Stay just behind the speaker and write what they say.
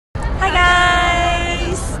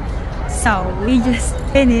So we just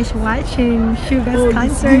finished watching Suga's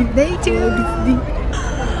concert day 2.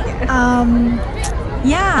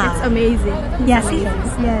 Yeah. It's amazing. Yes, he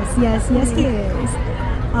is. Yes, he is.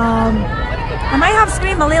 I might have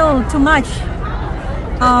screamed a little too much.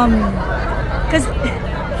 Because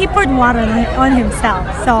he poured water on himself,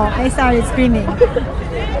 so I started screaming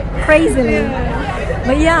crazily.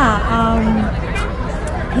 But yeah,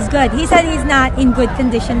 he's good. He said he's not in good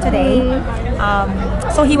condition today,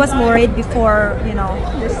 so he was worried before, you know,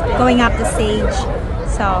 going up the stage.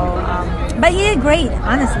 So, but he did great,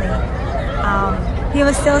 honestly. He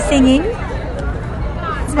was still singing.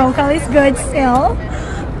 His vocal is good still.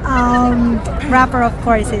 Rapper, of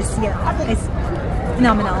course, is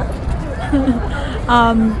phenomenal.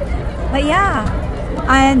 But yeah,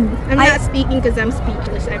 and I'm not speaking because I'm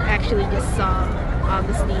speechless. I actually just saw,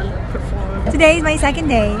 obviously, perform. Today is my second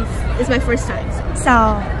day. It's my first time. So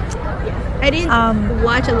yeah. I didn't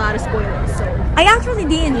watch a lot of spoilers. So I actually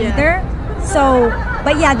didn't either. So,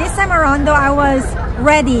 but yeah, this time around though, I was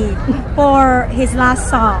ready for his last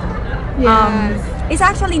song. It's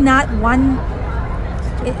actually not one.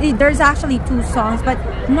 There's actually 2 songs, but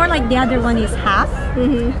more like the other one is half,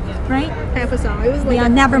 right? Half a song. It was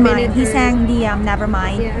like Never Mind. He sang the Never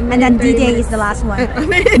Mind, Yeah, and then D-Day is the last one.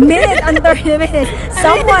 Minute and 30 minutes.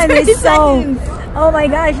 Someone is so. Oh my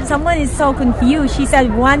gosh! Someone is so confused. She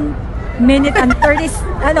said 1 minute and 30.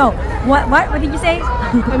 No. What did you say?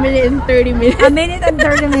 1 minute and 30 minutes. 1 minute and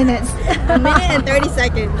 30 minutes. 1 minute and 30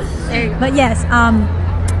 seconds. There you go. But yes,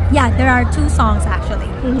 yeah, there are 2 songs actually.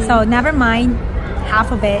 So Never Mind,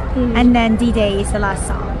 half of it, and then D-Day is the last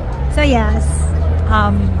song. So yes,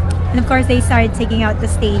 and of course they started taking out the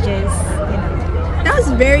stages. You know. That was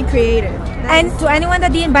very creative. And to anyone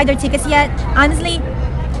that didn't buy their tickets yet, honestly,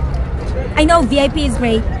 I know VIP is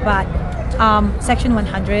great, but section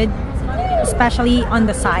 100, especially on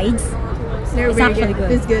the sides, it's actually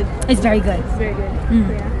good. It's good. It's very good. It's very good.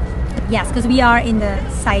 Yeah. Yes, because we are in the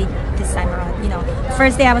side this time around. You know,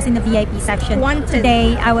 first day I was in the VIP section. 110.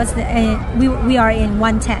 Today I was we are in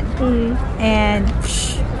 110, and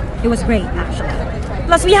it was great actually.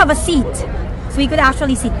 Plus we have a seat, so we could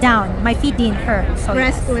actually sit down. My feet didn't hurt. So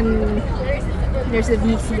Rest when there's a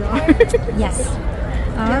VCR. yes.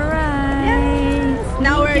 All right.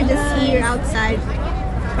 Now we're just here outside.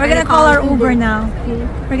 We're gonna call our Uber now.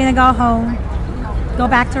 We're gonna go home. Go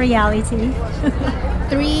back to reality.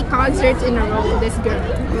 3 concerts in a row. This girl,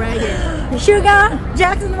 right here. Suga,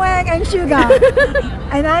 Jackson Wang, and Suga.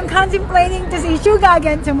 And I'm contemplating to see Suga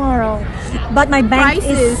again tomorrow. But my bank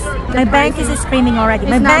is screaming already.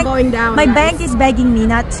 It's not going down. My bank is begging me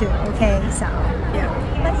not to. Okay, so yeah.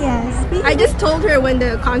 But yes, I just told her when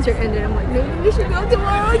the concert ended. I'm like, maybe we should go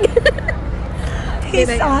tomorrow again.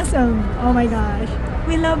 He's awesome. Oh my gosh,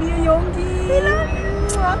 we love you, Yonggi. We love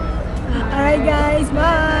you. All right, guys.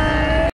 Bye.